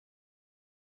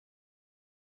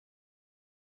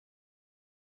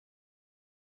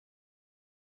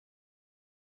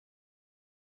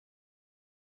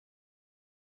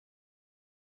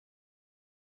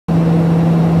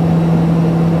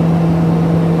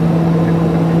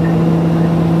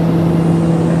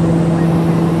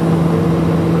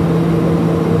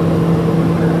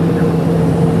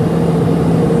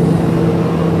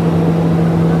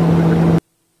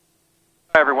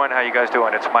how you guys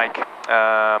doing? It's Mike.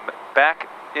 Back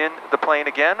in the plane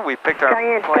again. We picked our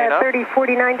Giant, plane up.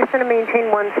 3049, descend and maintain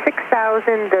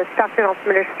 16,000. The Stockton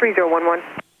altimeter is 3011.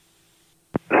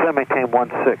 Descend and maintain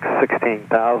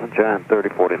 16,000, Giant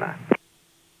 3049.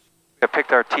 We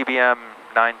picked our TBM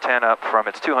 910 up from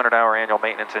its 200-hour annual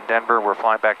maintenance in Denver. We're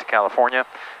flying back to California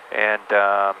and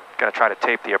going to try to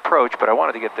tape the approach, but I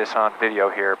wanted to get this on video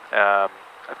here. I've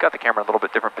got the camera in a little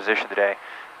bit different position today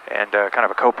and kind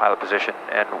of a co-pilot position,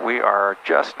 and we are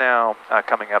just now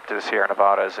coming up to the Sierra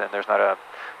Nevadas, and there's not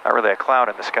really a cloud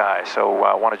in the sky, so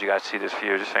I wanted you guys to see this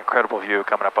view. Just an incredible view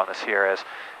coming up on the Sierras.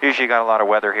 Usually you got a lot of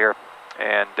weather here,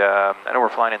 and I know we're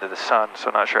flying into the sun,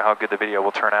 so not sure how good the video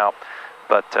will turn out,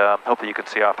 but hopefully you can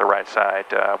see off the right side.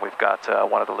 We've got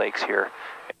one of the lakes here,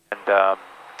 and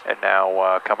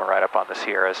now coming right up on the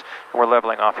Sierras. And we're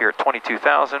leveling off here at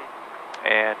 22,000.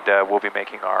 And we'll be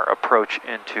making our approach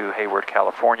into Hayward,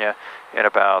 California in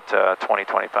about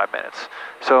 20-25 minutes.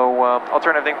 So I'll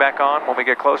turn everything back on when we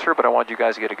get closer, but I want you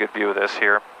guys to get a good view of this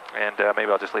here, and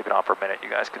maybe I'll just leave it on for a minute. You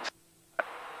guys can see.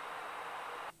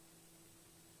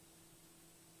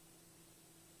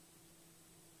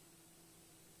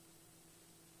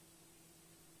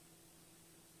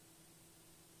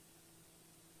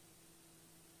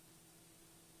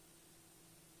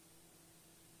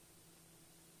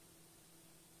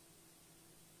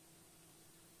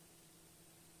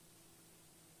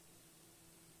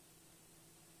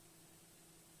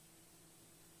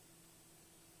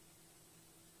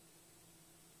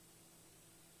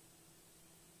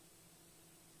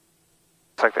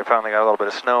 Looks like they finally got a little bit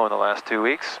of snow in the last 2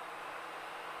 weeks.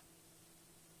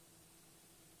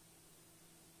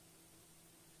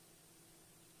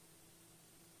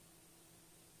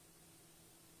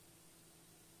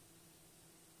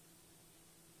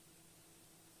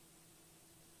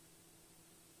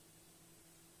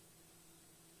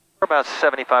 We're about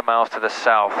 75 miles to the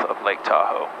south of Lake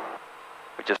Tahoe.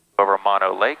 We just over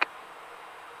Mono Lake.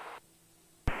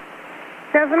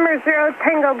 November 0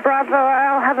 Tango Bravo,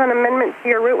 I'll have an amendment to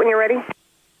your route when you're ready.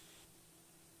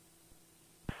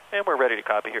 And we're ready to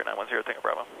copy here, 910 Tango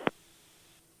Bravo.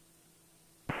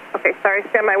 Okay, sorry,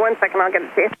 stand by 1 second, I'll get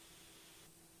it to you.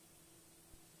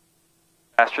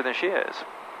 Faster than she is.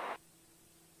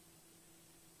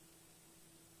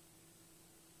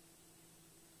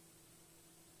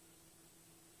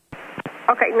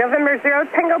 Okay, November 0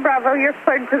 Tango Bravo, you're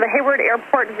cleared to the Hayward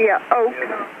Airport via Oak,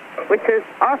 which is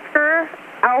Oscar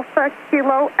Alpha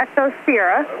Kilo Echo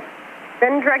Sierra,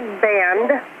 then direct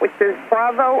band, which is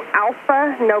Bravo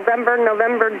Alpha November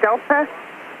November Delta,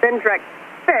 then direct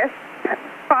Fifth,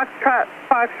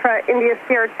 Foxtrot India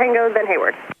Sierra Tango, then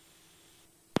Hayward.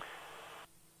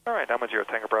 All right, 910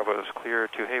 Tango Bravo is clear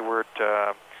to Hayward,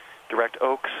 direct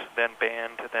Oaks, then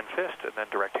band, then Fist, and then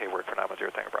direct Hayward for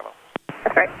 910 Tango Bravo.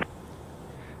 That's right.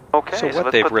 Okay, so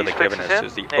what they've really given us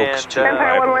is the Oaks 2.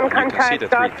 Empire You can see the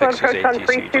three fixes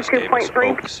ATC just gave us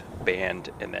 322.3. Oaks, Band,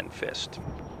 and then Fist.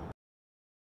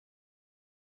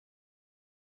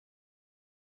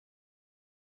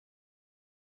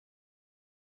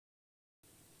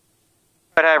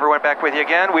 All right, hi everyone, back with you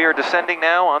again. We are descending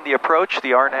now on the approach,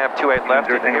 the RNAV 28 left.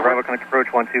 Bravo, connect approach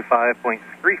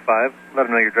 125.35. Let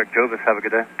them know you're direct Jovis. Have a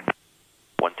good day.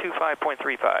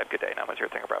 125.35. Good day, 910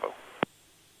 Tango Bravo.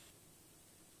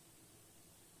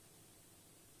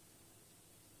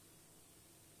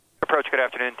 Approach, good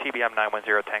afternoon, TBM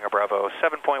 910 Tango Bravo,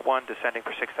 7.1, descending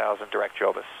for 6,000, direct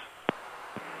Jovis.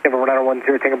 Denver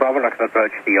 910 Tango Bravo, next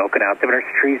approach, the Oak and altimeter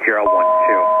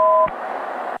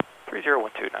 3012.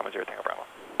 3012, 910 Tango Bravo.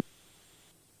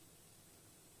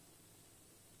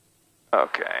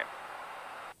 Okay.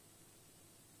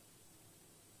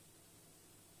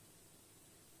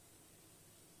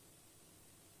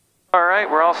 All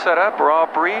right, we're all set up, we're all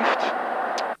briefed.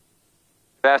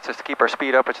 They've asked us to keep our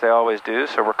speed up, which they always do,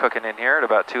 so we're cooking in here at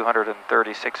about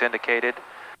 236 indicated,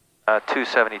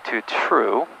 272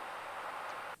 true,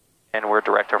 and we're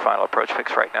direct our final approach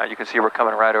fix right now. You can see we're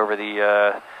coming right over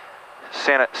the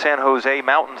San Jose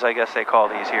Mountains, I guess they call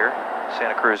these here.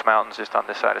 Santa Cruz Mountains, just on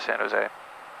this side of San Jose.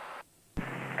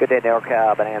 Good day,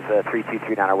 NorCal, Bonanza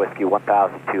 3239 Whiskey,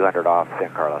 1,200 off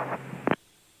San Carlos.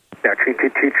 Yeah,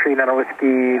 3239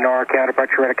 Whiskey, NorCal,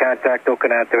 departure ready contact, Oak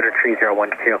and altimeter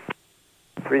 3012.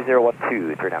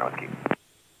 3012, 39 Whiskey.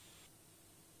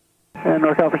 And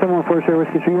NorCal for 7140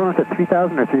 Whiskey, so you want us at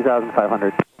 3,000 or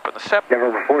 3,500? For the SEP,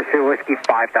 Denver 40 Whiskey,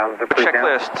 5,000.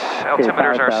 checklist,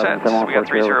 altimeters are set. We got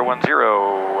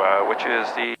 3010, which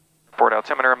is the Airport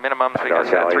altimeter minimums, we got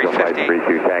set at 350.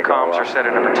 Comms are set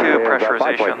at number 2.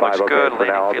 Pressurization looks good.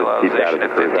 Landing fuel utilization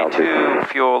at 52.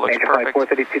 Fuel looks perfect.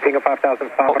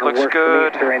 Bolt looks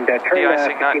good.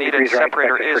 De-icing not needed.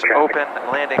 Separator is open.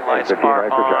 Landing lights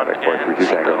are on, and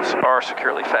seatbelts are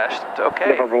securely fastened.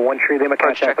 Okay.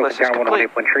 Approach checklist is complete.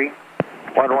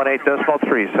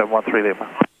 118.3, 713 Lima.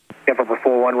 November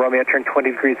 41 Romeo, turn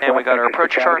 20 degrees. And we got our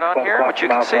approach chart on here, which you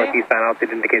can see. Eastbound altitude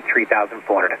indicates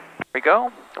 3,400. There we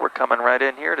go. We're coming right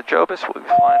in here to Jobus. We'll be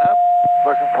flying up.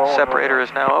 Separator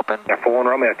is now open. 41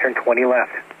 Romeo, turn 20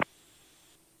 left.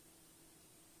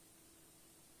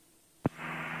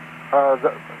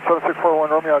 7641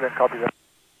 Romeo, I didn't copy that.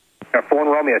 41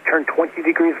 Romeo, turn 20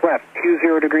 degrees left,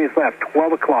 20 degrees left,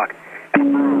 12 o'clock.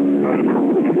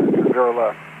 0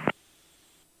 left.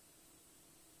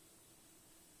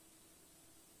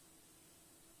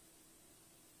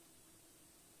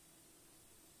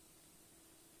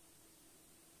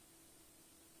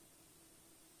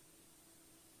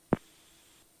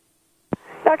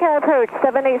 Okay, approach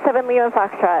 787 Leo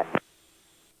Foxtrot.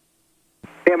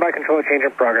 Standby control change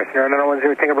in progress. You're on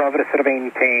 10 Tango Bravo to set up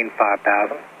maintain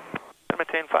 5,000.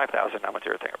 Maintain 5,000, 10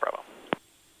 Tango Bravo.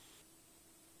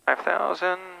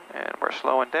 5,000, and we're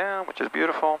slowing down, which is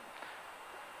beautiful.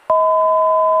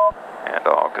 And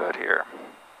all good here.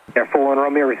 Yeah, 41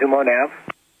 Romeo, resume on nav.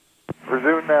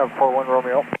 Resume nav, 41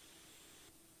 Romeo.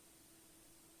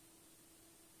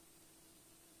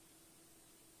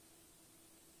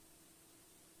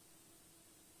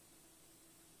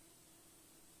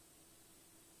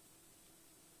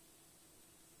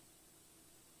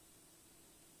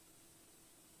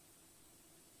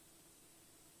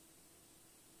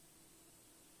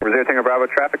 Resume Tango Bravo,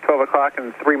 traffic 12 o'clock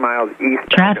and 3 miles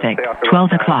east. Traffic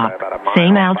 12 o'clock,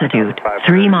 same altitude,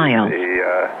 3 miles. We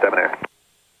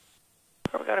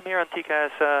got him here on TCAS,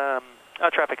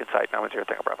 traffic in sight, 10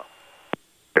 Tango Bravo.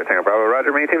 Tango Bravo,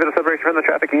 roger, maintain visual separation from the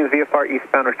traffic units VFR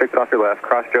eastbound, restricted off your left.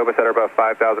 Cross Jobus at or above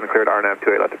 5,000 and cleared RNAV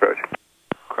 28 left approach.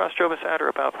 Cross Jobus at or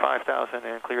about 5,000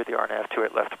 and cleared the RNAV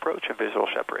 28 left approach and visual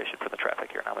separation from the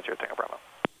traffic here, 10 Tango Bravo.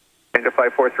 Change of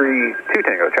flight 432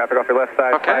 Tango, traffic off your left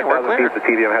side, okay, 5,000 feet, the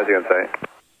TBM has you in sight.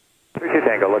 32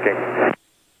 Tango, looking.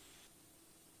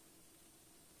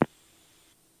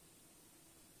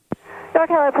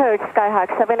 NorCal approach,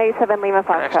 Skyhawk 787 Lima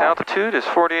Foxtrot. Next altitude is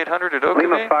 4,800 at Oakville.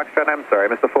 Lima Foxtrot, I'm sorry, I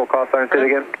missed the full call sign, say it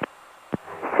again.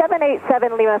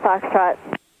 787 Lima Foxtrot.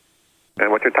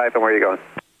 And what's your type and where are you going?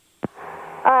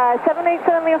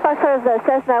 787 Lima Foxtrot is the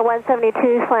Cessna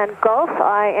 172 Slant Gulf.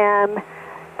 I am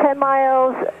 10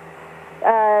 miles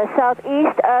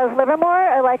southeast of Livermore.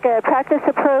 I like a practice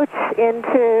approach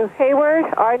into Hayward,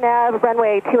 RNAV,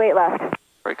 runway 28 left. There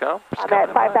we go. I'm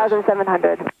at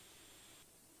 5,700.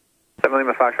 7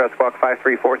 Lima Foxtrot, squawk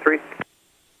 5343.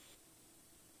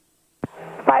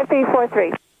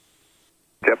 5343.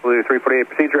 JetBlue 348,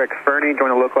 procedure X Fernie, join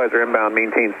the localizer inbound,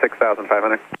 maintain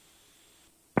 6,500.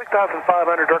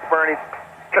 6,500, Dirk Bernie,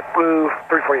 JetBlue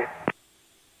 348.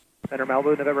 Center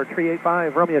Malibu, November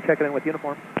 385, Romeo checking in with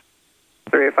uniform.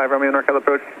 385 Romeo, NorCal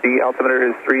approach, the altimeter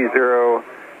is 3012.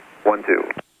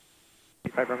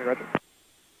 35 Romeo, roger.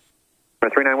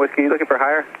 39 Whiskey, looking for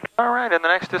higher? All right, and the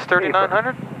next is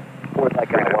 3,900. We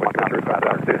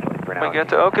get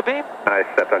to Oakville. I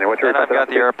stepped on you. What's your and I've got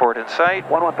the airport in sight.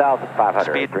 11,500.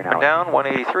 Speed down,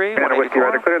 183,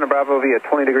 184. Clear in the Bravo via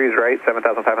 20 degrees right,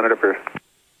 7,500 approved.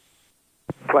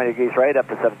 20 degrees right, up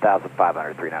to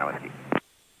 7,500, 39 Whiskey.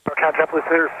 Count JetBlue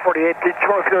clear 48. Did you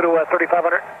want us to go to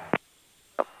 3,500?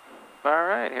 All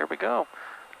right, here we go.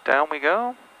 Down we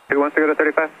go. Who wants to go to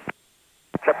 35?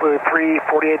 JetBlue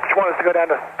 348. Did you want us to go down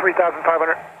to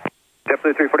 3,500?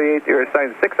 JetBlue 348, you're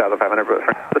assigned 6,500, but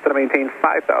let's maintain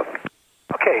 5,000.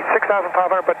 Okay,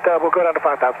 6,500, but we'll go down to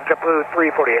 5,000. JetBlue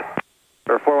 348.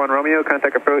 For 41 Romeo,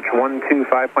 contact approach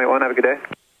 125.1. Have a good day.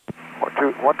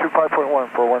 125.1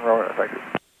 for 1 Romeo, thank you.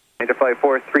 Change of flight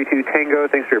 432 Tango,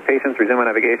 thanks for your patience. Resume on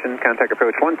navigation. Contact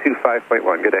approach 125.1.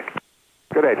 Good day.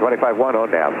 Good day, 25-1 on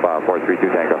nav, 432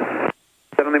 Tango.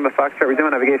 7 Lima Foxtrot,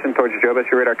 resume on navigation towards Jobus.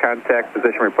 Your radar contact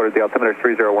position reported. The altimeter is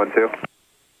 3012.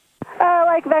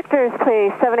 Like vectors,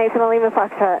 please. 787 Lima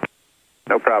Foxtrot.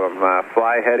 No problem.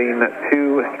 Fly heading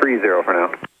 230 for now.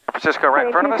 San Francisco right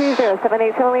in front of us.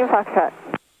 787 Lima Foxtrot.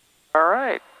 All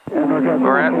right.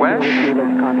 We're at Wesh.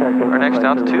 Our next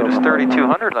altitude is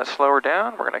 3,200. Let's slow her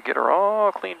down. We're going to get her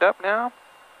all cleaned up now.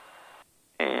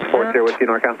 And 40 Whiskey,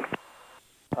 NorCal.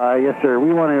 Yes, sir.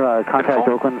 We want to contact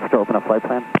Oakland to open a flight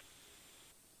plan.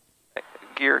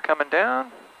 Gear coming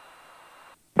down.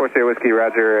 40 Whiskey,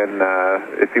 roger. And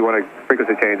if you want a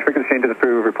frequency change is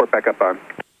approved. Report back up on.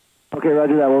 Okay,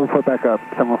 roger that. We'll report back up.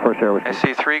 714 Whiskey. I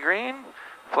see 3 green.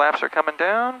 Flaps are coming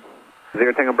down.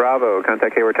 0 Tango Bravo,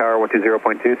 contact Hayward Tower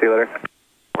 120.2, see you later.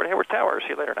 We're at Hayward Tower, see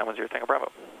you later, 910 Tango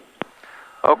Bravo.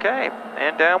 Okay,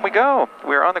 and down we go.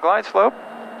 We're on the glide slope.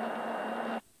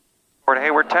 We're at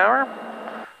Hayward Tower.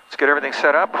 Let's get everything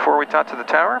set up before we talk to the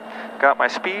tower. Got my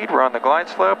speed, we're on the glide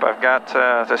slope. I've got,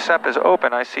 the SEP is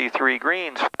open, I see 3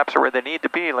 greens. Flaps are where they need to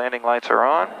be, landing lights are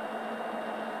on.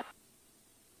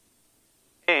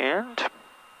 And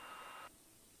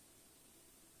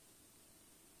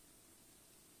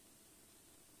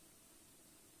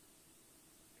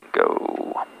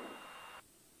go.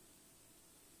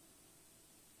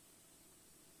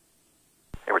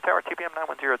 Hayward Tower, TBM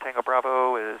 910 Tango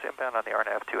Bravo is inbound on the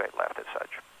RNAV 28 left as such.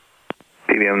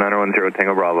 TBM 910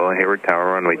 Tango Bravo, Hayward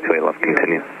Tower, runway 28 left,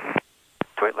 continue.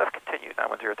 28 left, continue,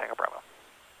 910 Tango Bravo.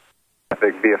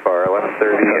 Traffic VFR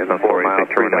 1130 and 4 miles,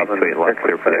 3,000 left,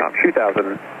 clear for the option.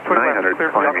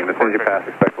 2,900 climbing, as soon as you pass,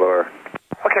 expect lower.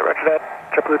 Okay, roger that.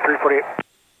 JetBlue 348.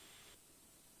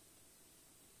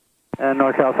 And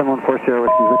NorCal 7140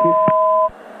 Whiskey with you.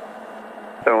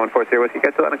 7140 Whiskey,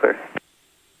 get to that and clear.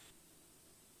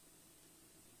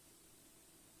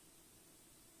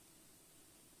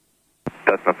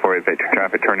 Cessna 48 Victor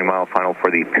traffic, turning mile final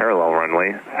for the parallel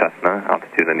runway. Cessna,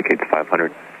 altitude indicates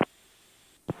 500.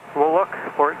 We'll look,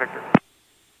 Fort Victor.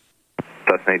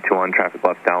 Cessna 821, traffic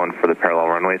left downwind for the parallel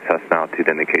runway. Cessna, altitude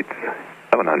indicates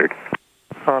 700.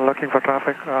 Looking for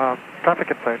traffic,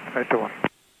 traffic inside, 821.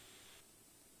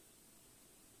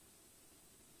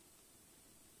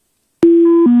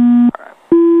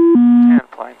 And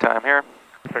flying time here.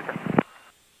 Victor.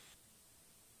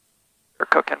 They're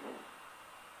cooking.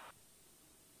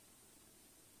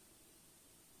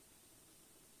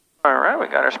 Alright, we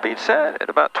got our speed set at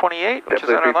about 28, which is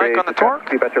under like on the torque.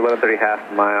 Keep at your 1130 half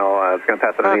mile. It's going to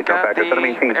pass underneath. I've got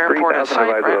the airport in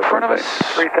sight right in front of us.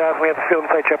 3,000, we have the field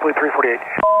in sight, JetBlue 348.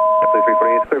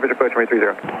 JetBlue 348, clear visual approach, runway 30.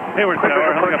 Hayward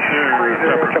Tower, heading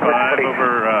up to 5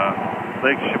 over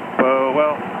Lake Chabot,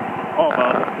 well,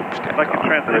 almost. Like a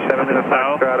transition to the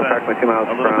south, approximately 2 miles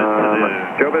a little bit from to the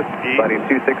Jobus, sliding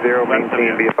 260,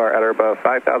 maintain VFR at or above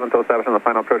 5,000 till establishing the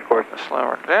final approach course.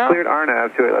 Slower down. Cleared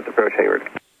RNAV 28 left approach Hayward.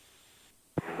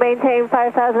 Maintain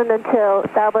 5,000 until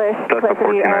established place of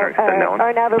the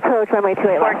RNAV approach runway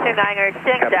 28 left. 429er,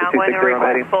 sink downwind and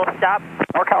request full stop.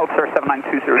 NorCal, sir,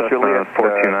 7920 Juliet.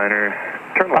 429er,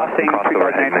 turn left, cross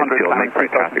overhead midfield, make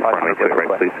right traffic, runway 28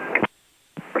 right, please.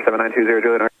 7920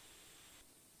 Juliet.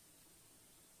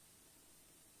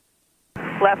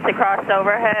 Left to cross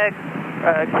overhead,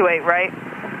 28 right.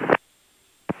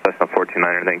 Cessna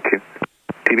 429er, thank you.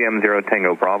 TBM 0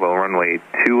 Tango Bravo, runway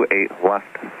 28 left.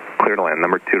 Clear to land,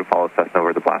 number 2 to follow Cessna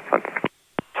over the blast fence.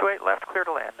 28 left, clear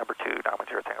to land, number 2, downwind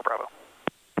 0 Tango Bravo.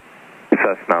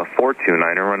 Cessna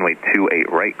 429er, runway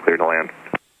 28 right, clear to land.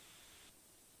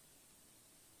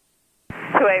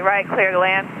 28 right, clear to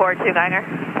land, 429er.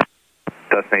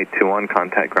 Cessna 821,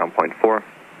 contact ground point 4.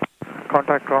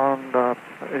 Contact ground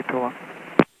 821.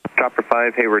 Chopper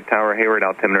 5, Hayward Tower, Hayward,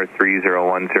 altimeter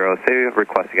 3010. Say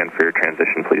request again for your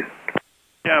transition, please.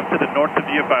 Yeah, I'm to the north of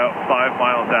you, about 5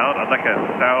 miles out. I'd like a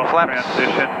south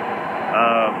transition,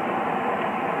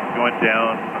 going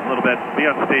down a little bit. Be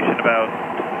on station about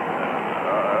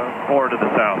 4 to the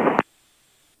south.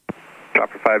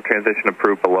 Chopper 5, transition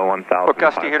approved below 1,000. What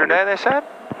gusty here today, they said?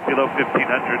 Below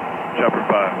 1,500, Chopper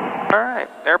 5. Alright,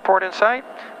 airport in sight,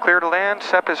 clear to land,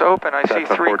 SEP is open, I see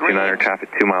 3 greens. Traffic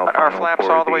 2 miles. Our flaps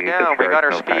all the way down, we got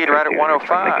our speed right at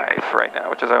 105 right now,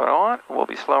 which is what I want. We'll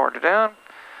be slowing it down.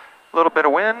 A little bit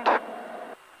of wind.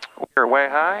 We're way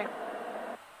high.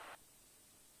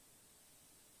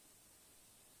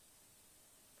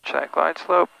 Check glide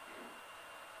slope.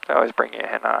 I always bring you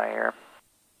in high here.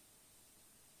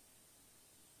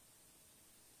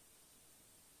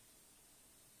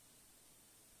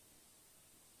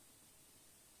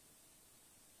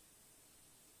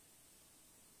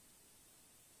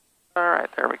 Alright,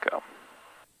 there we go.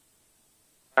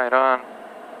 Right on.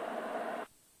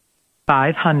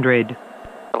 500.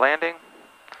 Landing.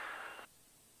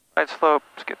 Glide slope,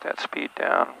 let's get that speed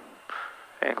down.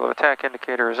 Angle of attack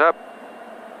indicator is up.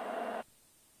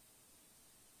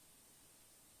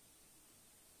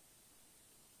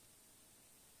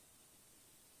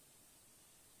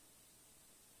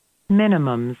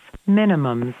 Minimums.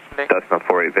 Cessna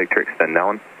 48 Victor, extend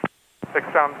downwind. 6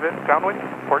 downwind,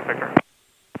 Fort Victor.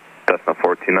 Cessna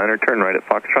 429er, turn right at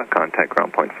Foxtrot, contact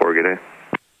ground point 4, good day.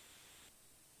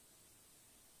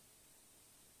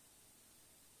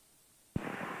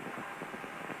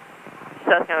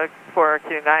 Cessna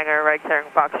 429er, right turn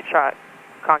Foxtrot,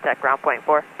 contact ground point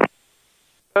 4.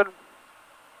 Good.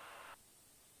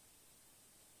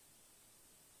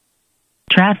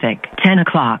 Traffic, 10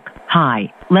 o'clock,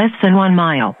 high, less than 1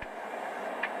 mile.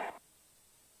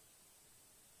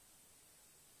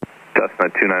 Cessna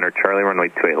 29er Charlie, runway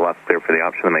 28 left, clear for the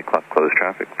option to make left close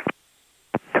traffic.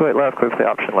 28 left, clear for the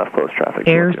option, left close traffic.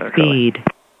 Airspeed.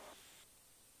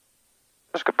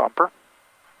 Just a bumper.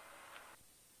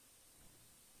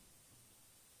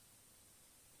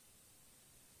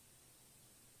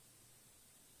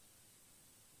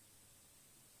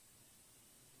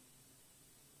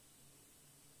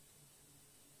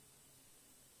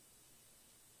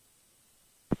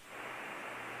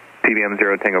 TBM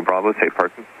 0 Tango Bravo, safe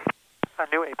parking.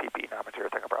 New APP, Nama 0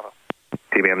 Tango Bravo.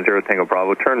 TBM 0 Tango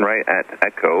Bravo, turn right at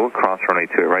Echo, cross runway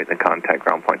 28 right, and contact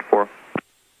ground point 4.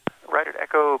 Right at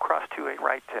Echo, cross 28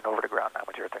 right, and over to ground,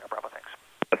 Nama 0 Tango Bravo, thanks.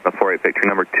 Cessna 48, victory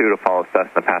number 2 to follow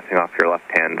Cessna, passing off your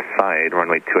left-hand side,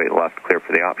 runway 28 left, clear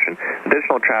for the option.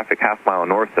 Additional traffic half mile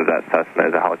north of that Cessna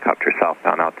is a helicopter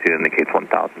southbound, altitude indicates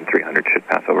 1,300, should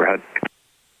pass overhead.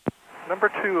 Number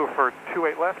 2 for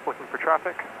 28 left, looking for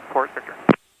traffic, Port Victor.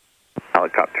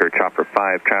 Helicopter chopper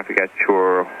 5, traffic at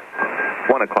your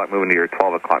 1 o'clock, moving to your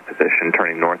 12 o'clock position,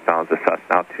 turning northbound as the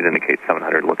Cessna, altitude indicates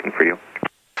 700, looking for you.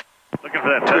 Looking for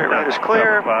that Cessna. Right is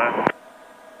clear.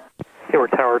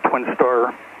 Hayward Tower, Twin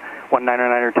Star,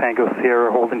 199er Tango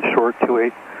Sierra, holding short,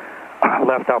 28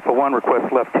 left Alpha 1,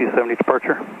 request left 270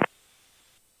 departure.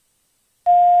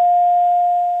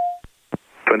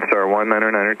 Twin Star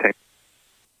 199er Tango.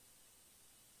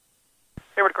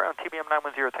 Hayward ground, TBM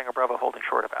 910 Tango Bravo, holding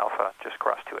short of Alpha, just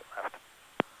cross 28 left.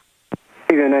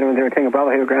 TBM 910 Tango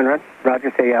Bravo, Hayward ground,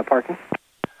 Roger, say parking.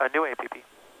 New APP.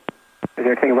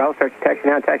 0 Tango Bravo, start your taxi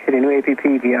now, taxi to new APP,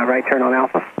 the right turn on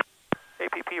Alpha.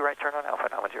 APP, right turn on Alpha,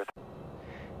 Nama 0.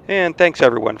 And thanks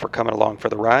everyone for coming along for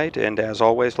the ride, and as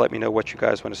always, let me know what you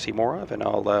guys want to see more of, and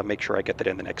I'll make sure I get that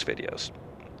in the next videos.